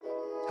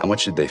How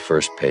much did they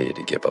first pay you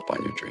to give up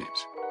on your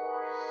dreams?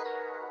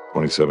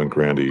 27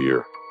 grand a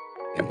year.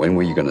 And when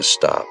were you going to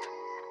stop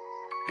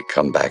and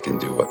come back and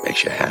do what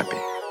makes you happy?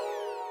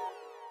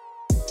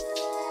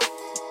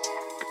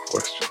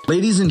 Question.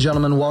 Ladies and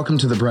gentlemen, welcome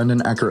to the Brendan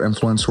Ecker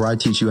Influence, where I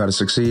teach you how to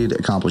succeed,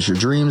 accomplish your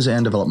dreams,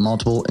 and develop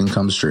multiple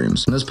income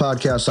streams. In this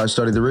podcast, I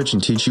study the rich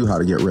and teach you how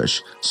to get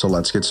rich. So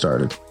let's get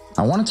started.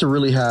 I wanted to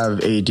really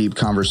have a deep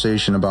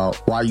conversation about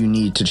why you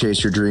need to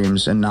chase your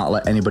dreams and not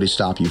let anybody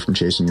stop you from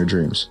chasing your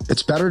dreams.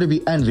 It's better to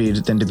be envied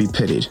than to be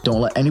pitied.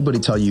 Don't let anybody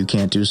tell you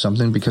can't do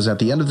something, because at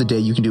the end of the day,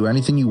 you can do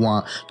anything you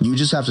want. You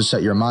just have to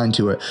set your mind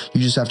to it. You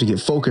just have to get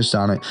focused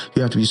on it.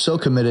 You have to be so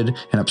committed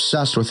and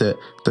obsessed with it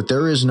that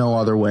there is no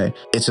other way.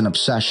 It's an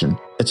obsession.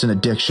 It's an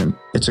addiction.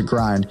 It's a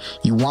grind.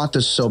 You want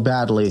this so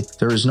badly.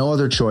 There is no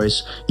other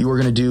choice. You are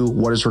going to do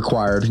what is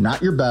required,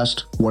 not your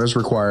best, what is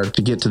required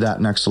to get to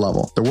that next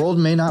level. The world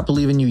may not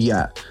believe in you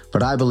yet,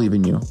 but I believe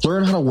in you.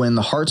 Learn how to win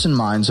the hearts and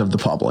minds of the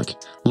public.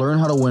 Learn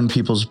how to win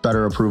people's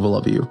better approval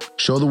of you.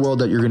 Show the world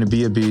that you're going to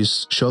be a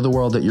beast. Show the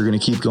world that you're going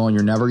to keep going.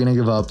 You're never going to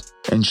give up.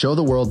 And show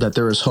the world that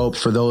there is hope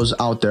for those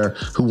out there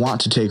who want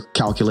to take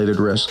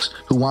calculated risks,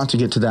 who want to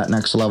get to that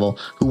next level,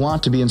 who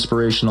want to be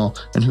inspirational,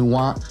 and who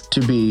want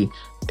to be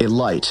a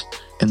light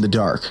in the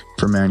dark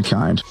for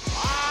mankind.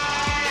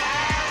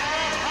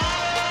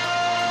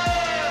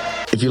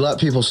 If you let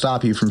people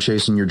stop you from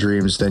chasing your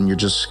dreams, then you're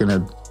just going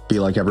to be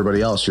like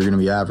everybody else. You're going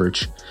to be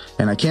average.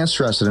 And I can't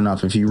stress it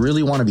enough. If you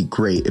really want to be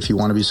great, if you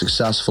want to be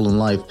successful in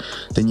life,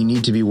 then you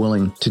need to be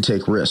willing to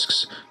take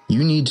risks.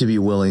 You need to be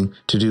willing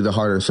to do the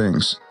harder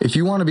things. If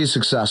you want to be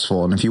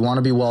successful, and if you want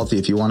to be wealthy,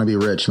 if you want to be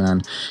rich,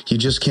 man, you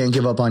just can't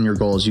give up on your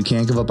goals. You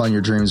can't give up on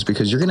your dreams,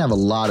 because you're going to have a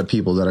lot of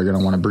people that are going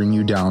to want to bring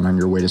you down on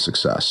your way to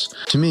success.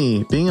 To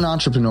me, being an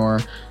entrepreneur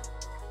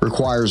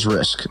requires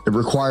risk. It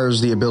requires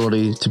the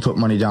ability to put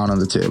money down on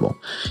the table.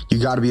 You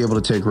got to be able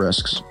to take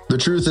risks. The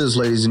truth is,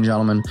 ladies and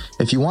gentlemen,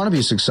 if you want to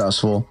be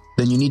successful,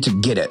 then you need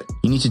to get it.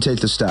 You need to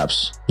take the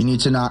steps. You need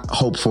to not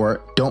hope for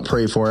it. Don't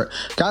pray for it.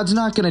 God's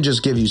not going to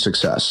just give you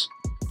success.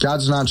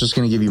 God's not just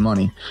going to give you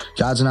money.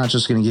 God's not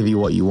just going to give you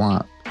what you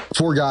want.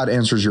 Before God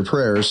answers your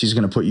prayers, he's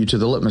going to put you to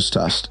the litmus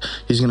test.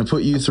 He's going to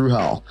put you through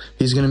hell.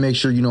 He's going to make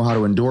sure you know how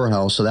to endure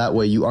hell, so that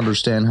way you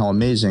understand how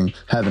amazing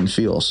heaven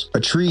feels.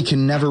 A tree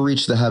can never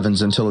reach the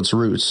heavens until its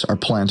roots are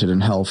planted in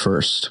hell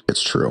first.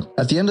 It's true.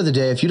 At the end of the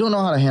day, if you don't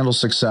know how to handle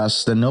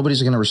success, then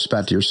nobody's going to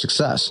respect your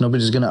success.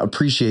 Nobody's going to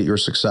appreciate your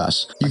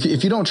success.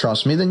 If you don't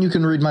trust me, then you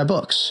can read my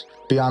books.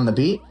 Beyond the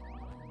Beat,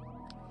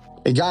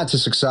 A Guide to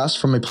Success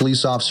from a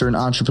Police Officer and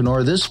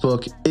Entrepreneur. This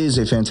book is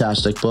a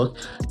fantastic book.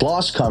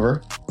 Gloss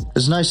cover,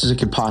 as nice as it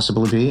could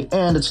possibly be,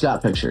 and it's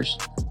got pictures.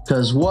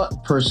 Because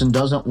what person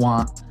doesn't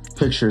want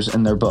pictures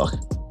in their book?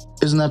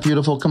 Isn't that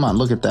beautiful? Come on,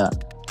 look at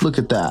that. Look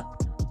at that.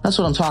 That's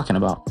what I'm talking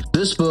about.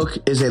 This book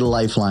is a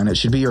lifeline. It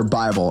should be your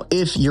Bible.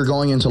 If you're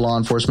going into law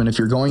enforcement, if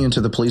you're going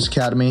into the police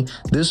academy,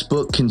 this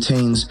book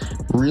contains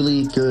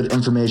really good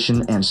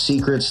information and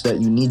secrets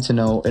that you need to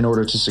know in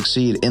order to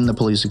succeed in the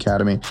police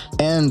academy.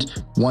 And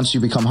once you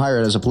become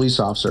hired as a police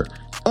officer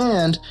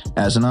and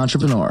as an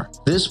entrepreneur,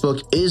 this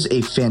book is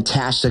a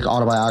fantastic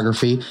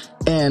autobiography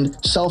and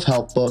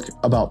self-help book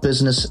about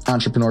business,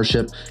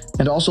 entrepreneurship,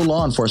 and also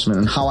law enforcement,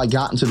 and how I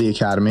got into the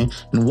academy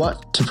and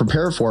what to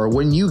prepare for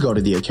when you go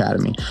to the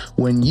academy,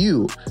 when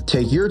you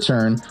take your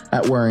turn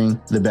at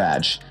wearing the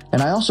badge.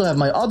 And I also have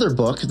my other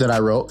book that I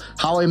wrote,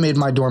 How I Made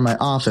My Door My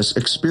Office,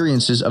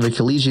 Experiences of a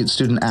Collegiate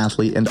Student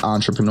Athlete and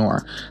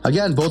Entrepreneur.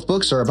 Again, both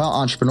books are about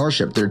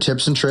entrepreneurship. They're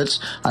tips and tricks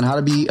on how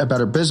to be a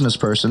better business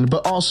person,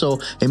 but also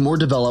a more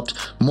developed,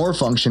 more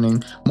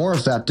functioning, more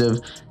effective,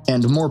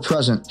 and more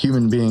present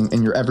human being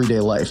in your everyday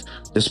life.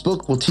 This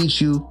book will teach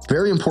you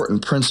very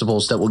important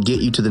principles that will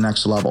get you to the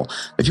next level.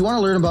 If you want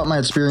to learn about my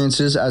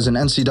experiences as an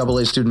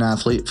NCAA student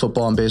athlete,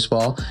 football and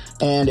baseball,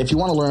 and if you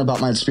want to learn about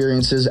my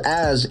experiences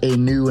as a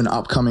new and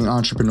upcoming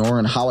entrepreneur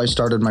and how I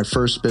started my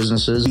first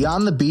businesses,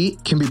 Beyond the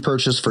Beat can be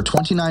purchased for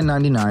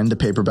 $29.99, the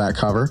paperback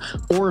cover,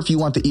 or if you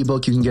want the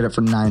ebook, you can get it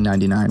for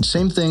 $9.99.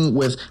 Same thing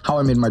with How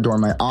I Made My Door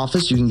My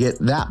Office. You can get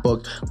that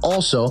book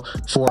also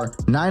for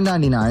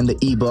 $9.99,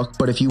 the ebook,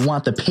 but if you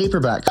want the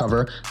paperback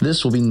cover,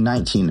 this will be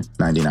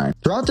 $19.99.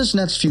 Throughout this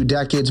next few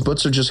decades,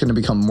 books are just going to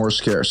become more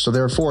scarce. So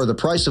therefore, the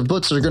price of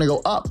books are going to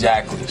go up.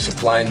 Exactly.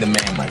 Supply and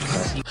demand, my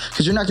friend.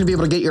 Because you're not going to be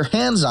able to get your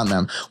hands on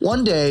them.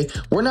 One day,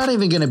 we're not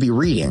even going to be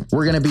reading.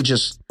 We're going to be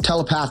just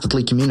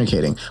telepathically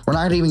communicating. We're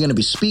not even going to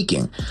be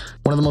speaking.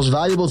 One of the most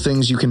valuable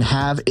things you can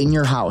have in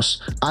your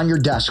house, on your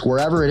desk,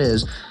 wherever it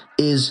is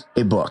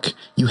a book.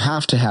 You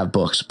have to have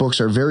books. Books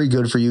are very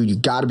good for you. You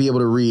got to be able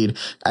to read.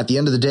 At the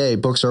end of the day,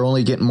 books are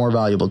only getting more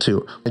valuable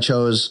too. I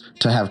chose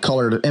to have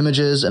colored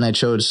images, and I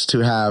chose to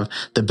have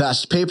the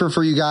best paper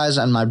for you guys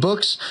on my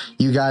books.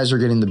 You guys are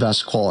getting the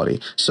best quality.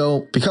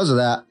 So because of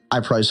that, I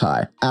price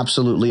high.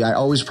 Absolutely. I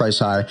always price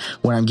high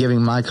when I'm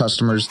giving my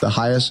customers the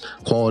highest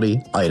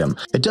quality item.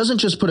 It doesn't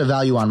just put a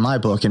value on my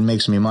book and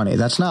makes me money.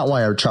 That's not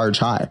why I charge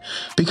high,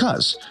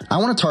 because I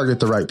want to target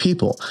the right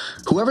people.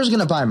 Whoever's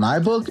going to buy my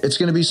book, it's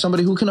going to be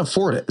somebody who can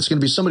afford it. It's going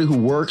to be somebody who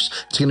works.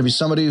 It's going to be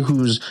somebody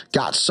who's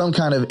got some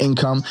kind of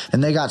income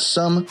and they got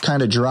some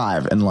kind of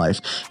drive in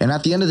life. And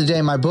at the end of the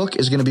day, my book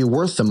is going to be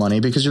worth the money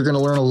because you're going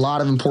to learn a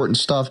lot of important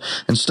stuff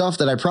and stuff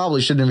that I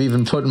probably shouldn't have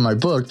even put in my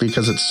book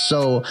because it's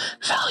so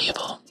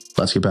valuable.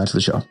 Let's get back to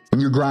the show.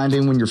 When you're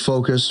grinding, when you're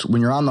focused,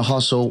 when you're on the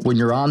hustle, when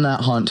you're on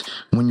that hunt,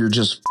 when you're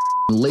just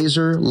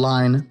laser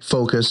line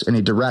focus and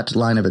a direct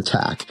line of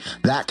attack,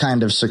 that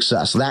kind of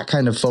success, that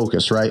kind of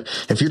focus, right?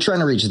 If you're trying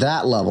to reach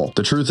that level,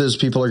 the truth is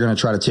people are going to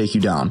try to take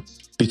you down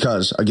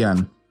because,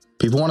 again,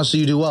 people want to see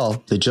you do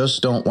well. They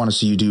just don't want to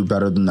see you do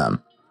better than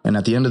them. And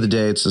at the end of the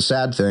day, it's a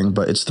sad thing,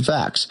 but it's the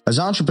facts. As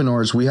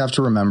entrepreneurs, we have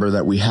to remember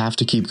that we have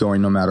to keep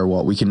going no matter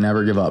what. We can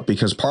never give up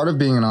because part of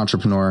being an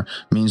entrepreneur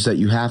means that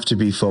you have to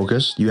be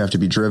focused. You have to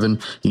be driven.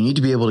 You need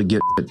to be able to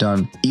get it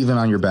done even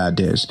on your bad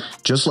days,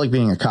 just like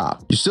being a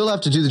cop. You still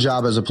have to do the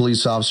job as a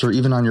police officer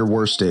even on your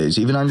worst days,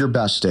 even on your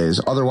best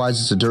days.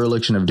 Otherwise, it's a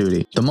dereliction of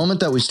duty. The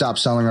moment that we stop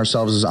selling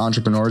ourselves as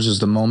entrepreneurs is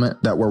the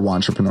moment that we're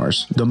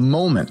entrepreneurs. The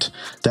moment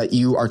that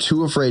you are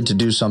too afraid to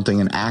do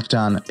something and act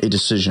on a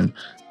decision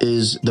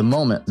is the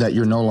moment that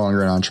you're no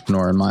longer an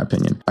entrepreneur, in my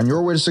opinion. On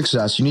your way to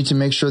success, you need to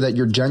make sure that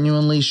you're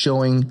genuinely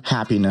showing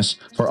happiness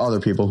for other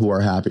people who are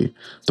happy.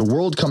 The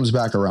world comes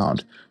back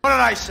around. What did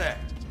I say?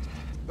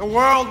 The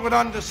world would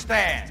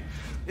understand.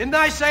 Didn't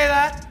I say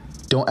that?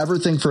 Don't ever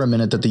think for a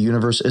minute that the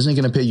universe isn't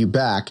going to pay you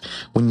back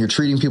when you're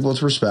treating people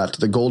with respect,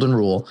 the golden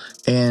rule,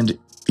 and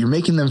you're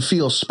making them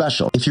feel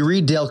special. If you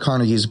read Dale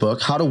Carnegie's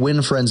book, How to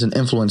Win Friends and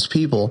Influence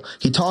People,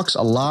 he talks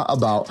a lot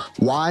about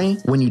why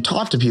when you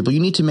talk to people, you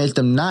need to make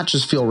them not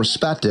just feel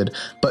respected,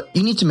 but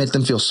you need to make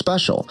them feel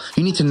special.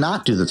 You need to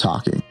not do the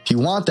talking. If you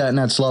want that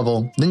next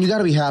level, then you got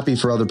to be happy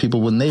for other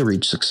people when they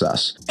reach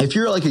success. If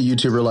you're like a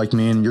YouTuber like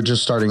me and you're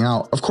just starting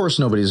out, of course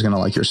nobody's going to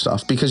like your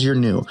stuff because you're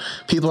new.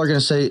 People are going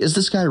to say, is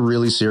this guy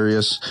really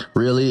serious?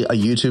 Really? A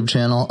YouTube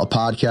channel? A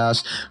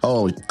podcast?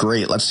 Oh,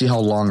 great. Let's see how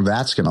long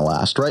that's going to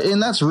last, right?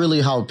 And that's really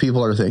how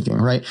people are thinking,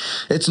 right?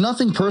 It's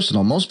nothing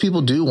personal. Most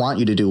people do want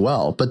you to do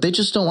well, but they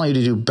just don't want you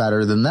to do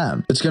better than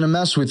them. It's going to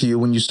mess with you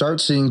when you start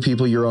seeing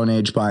people your own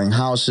age buying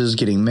houses,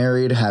 getting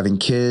married, having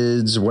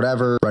kids,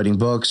 whatever, writing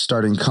books,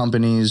 starting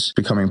companies,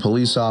 becoming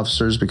police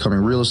officers, becoming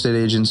real estate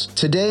agents.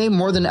 Today,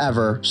 more than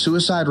ever,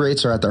 suicide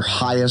rates are at their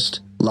highest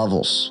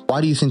levels.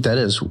 Why do you think that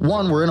is?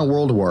 One, we're in a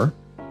world war.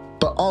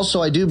 But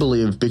also I do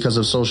believe because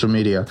of social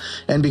media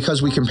and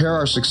because we compare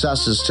our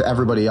successes to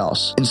everybody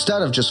else.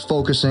 Instead of just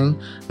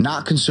focusing,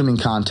 not consuming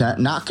content,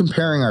 not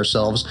comparing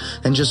ourselves,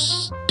 and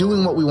just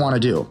doing what we want to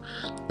do.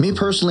 Me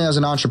personally as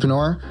an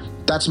entrepreneur,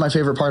 that's my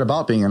favorite part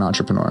about being an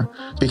entrepreneur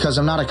because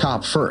I'm not a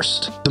cop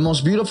first. The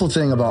most beautiful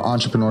thing about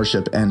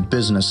entrepreneurship and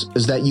business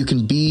is that you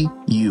can be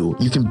you.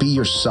 You can be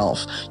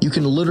yourself. You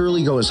can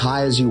literally go as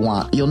high as you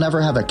want. You'll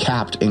never have a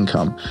capped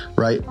income,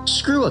 right?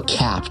 Screw a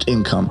capped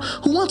income.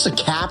 Who wants a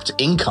capped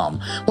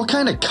income? What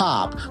kind of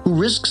cop who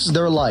risks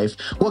their life?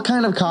 What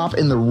kind of cop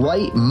in the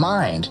right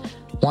mind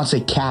wants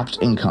a capped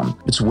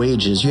income? It's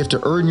wages. You have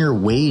to earn your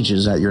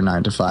wages at your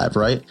 9 to 5,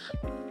 right?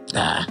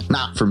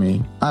 Not for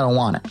me. I don't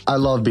want it. I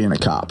love being a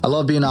cop. I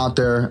love being out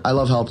there. I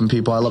love helping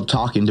people. I love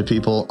talking to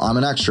people. I'm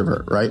an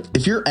extrovert, right?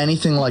 If you're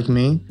anything like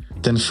me,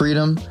 then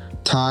freedom,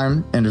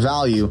 time, and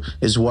value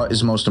is what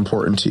is most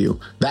important to you.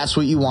 That's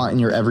what you want in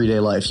your everyday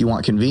life. You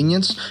want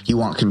convenience. You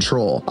want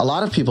control. A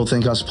lot of people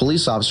think us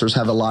police officers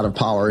have a lot of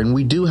power, and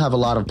we do have a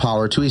lot of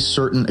power to a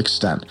certain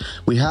extent.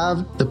 We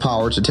have the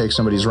power to take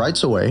somebody's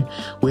rights away.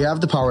 We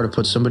have the power to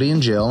put somebody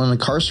in jail and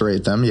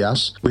incarcerate them,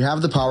 yes. We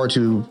have the power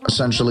to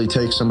essentially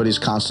take somebody's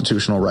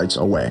constitutional rights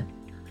away.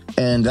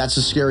 And that's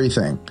a scary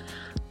thing.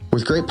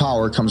 With great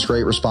power comes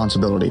great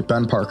responsibility.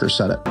 Ben Parker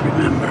said it.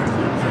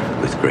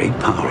 Remember, with great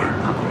power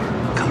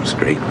comes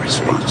great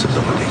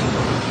responsibility.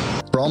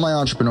 For all my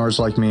entrepreneurs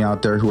like me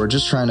out there who are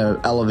just trying to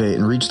elevate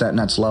and reach that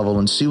next level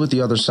and see what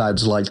the other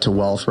side's like to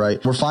wealth,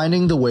 right? We're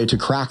finding the way to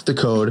crack the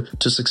code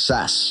to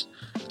success.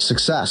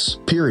 Success,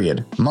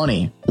 period.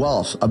 Money,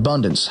 wealth,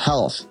 abundance,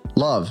 health,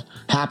 love,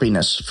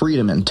 happiness,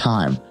 freedom, and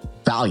time.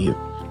 Value.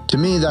 To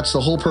me, that's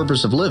the whole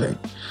purpose of living.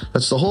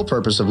 That's the whole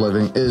purpose of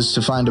living is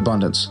to find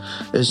abundance,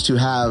 is to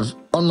have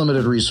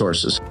unlimited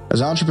resources.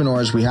 As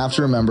entrepreneurs, we have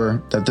to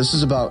remember that this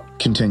is about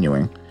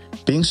continuing.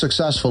 Being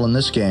successful in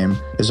this game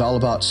is all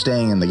about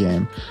staying in the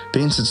game.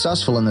 Being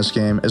successful in this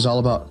game is all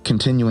about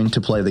continuing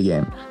to play the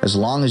game as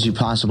long as you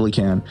possibly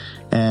can.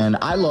 And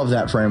I love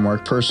that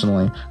framework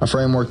personally, a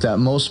framework that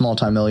most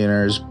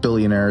multimillionaires,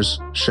 billionaires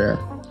share.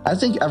 I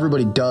think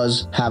everybody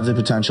does have the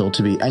potential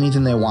to be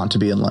anything they want to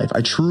be in life.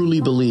 I truly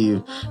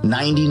believe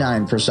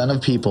 99%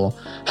 of people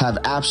have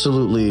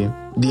absolutely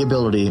the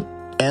ability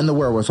and the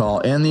wherewithal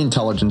and the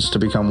intelligence to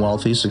become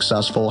wealthy,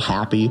 successful,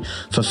 happy,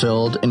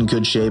 fulfilled, in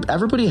good shape.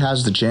 Everybody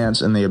has the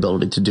chance and the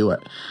ability to do it.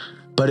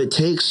 But it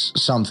takes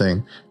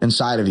something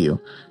inside of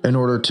you in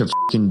order to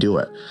fucking do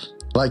it.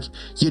 Like,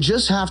 you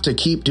just have to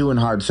keep doing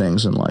hard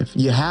things in life.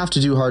 You have to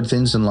do hard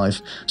things in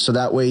life so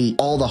that way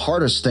all the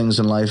hardest things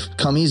in life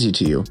come easy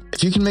to you.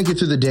 If you can make it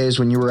through the days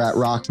when you were at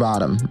rock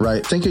bottom,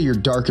 right? Think of your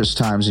darkest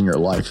times in your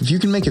life. If you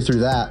can make it through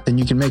that, then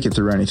you can make it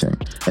through anything.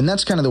 And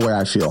that's kind of the way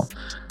I feel.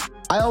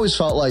 I always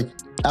felt like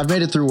I've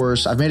made it through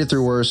worse. I've made it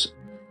through worse.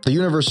 The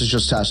universe is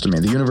just testing me.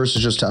 The universe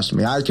is just testing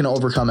me. I can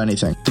overcome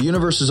anything. The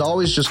universe is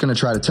always just going to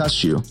try to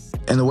test you.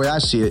 And the way I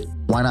see it,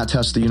 why not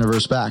test the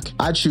universe back?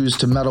 I choose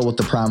to meddle with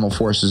the primal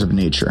forces of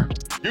nature.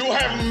 You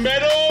have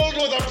meddled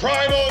with the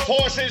primal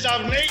forces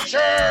of nature,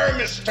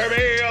 Mr.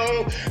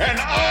 Beale, and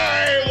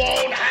I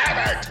won't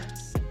have it!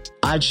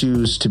 I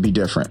choose to be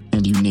different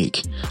and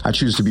unique. I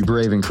choose to be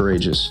brave and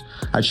courageous.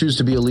 I choose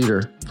to be a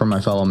leader for my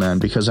fellow man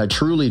because I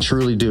truly,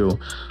 truly do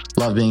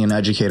love being an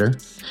educator.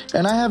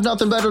 And I have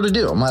nothing better to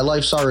do. My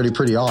life's already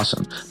pretty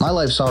awesome. My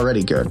life's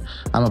already good.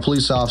 I'm a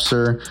police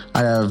officer. I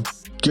have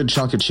a good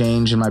chunk of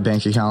change in my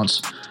bank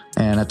accounts.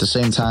 And at the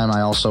same time,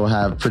 I also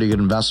have pretty good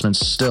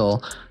investments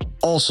still.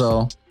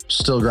 Also,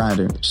 still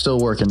grinding, still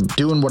working,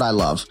 doing what I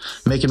love,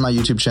 making my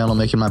YouTube channel,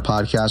 making my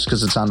podcast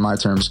because it's on my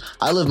terms.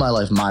 I live my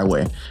life my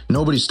way.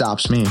 Nobody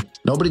stops me.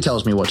 Nobody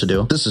tells me what to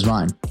do. This is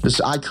mine.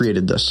 I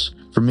created this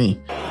for me.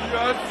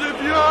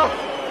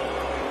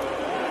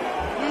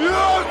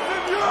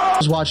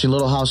 I was watching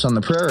Little House on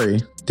the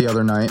Prairie the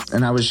other night,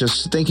 and I was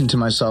just thinking to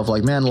myself,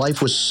 like, man,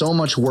 life was so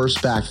much worse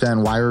back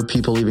then. Why are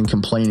people even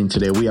complaining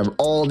today? We have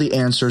all the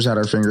answers at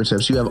our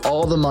fingertips. You have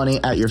all the money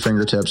at your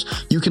fingertips.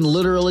 You can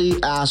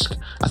literally ask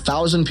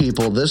 1,000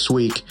 people this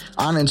week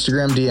on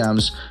Instagram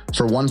DMs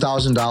for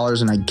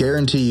 $1,000, and I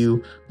guarantee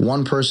you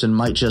one person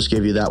might just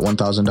give you that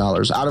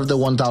 $1,000 out of the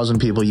 1,000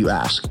 people you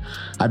ask.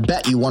 I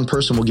bet you one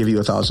person will give you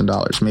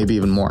 $1,000, maybe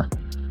even more.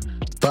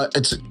 But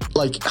it's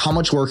like, how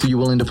much work are you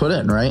willing to put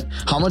in, right?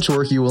 How much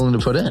work are you willing to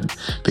put in?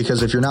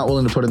 Because if you're not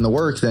willing to put in the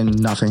work, then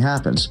nothing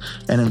happens.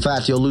 And in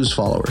fact, you'll lose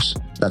followers.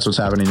 That's what's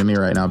happening to me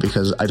right now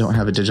because I don't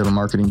have a digital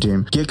marketing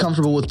team. Get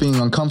comfortable with being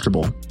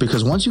uncomfortable,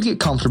 because once you get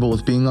comfortable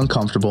with being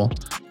uncomfortable,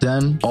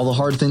 then all the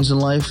hard things in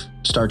life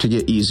start to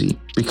get easy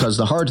because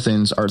the hard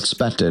things are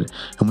expected.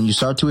 And when you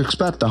start to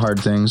expect the hard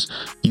things,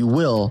 you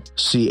will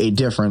see a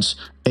difference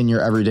in your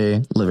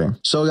everyday living.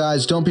 So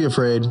guys, don't be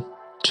afraid.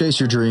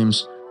 Chase your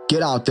dreams.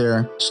 Get out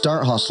there,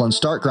 start hustling,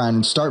 start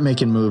grinding, start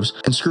making moves,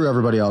 and screw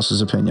everybody else's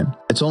opinion.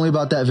 It's only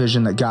about that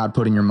vision that God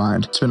put in your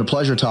mind. It's been a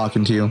pleasure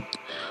talking to you.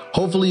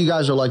 Hopefully you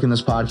guys are liking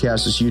this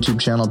podcast, this YouTube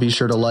channel. Be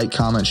sure to like,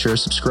 comment, share,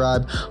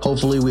 subscribe.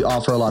 Hopefully we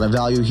offer a lot of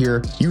value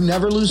here. You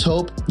never lose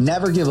hope,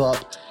 never give up.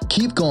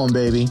 Keep going,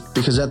 baby,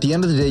 because at the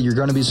end of the day, you're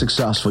going to be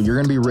successful. You're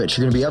going to be rich.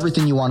 You're going to be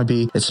everything you want to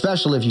be,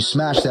 especially if you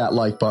smash that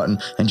like button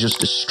and just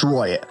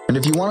destroy it. And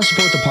if you want to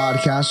support the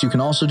podcast, you can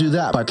also do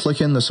that by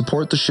clicking the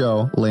support the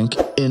show link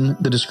in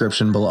the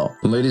description below.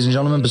 Ladies and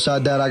gentlemen,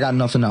 beside that, I got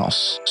nothing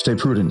else. Stay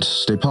prudent,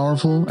 stay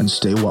powerful, and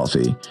stay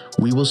wealthy.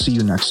 We will see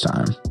you next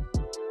time.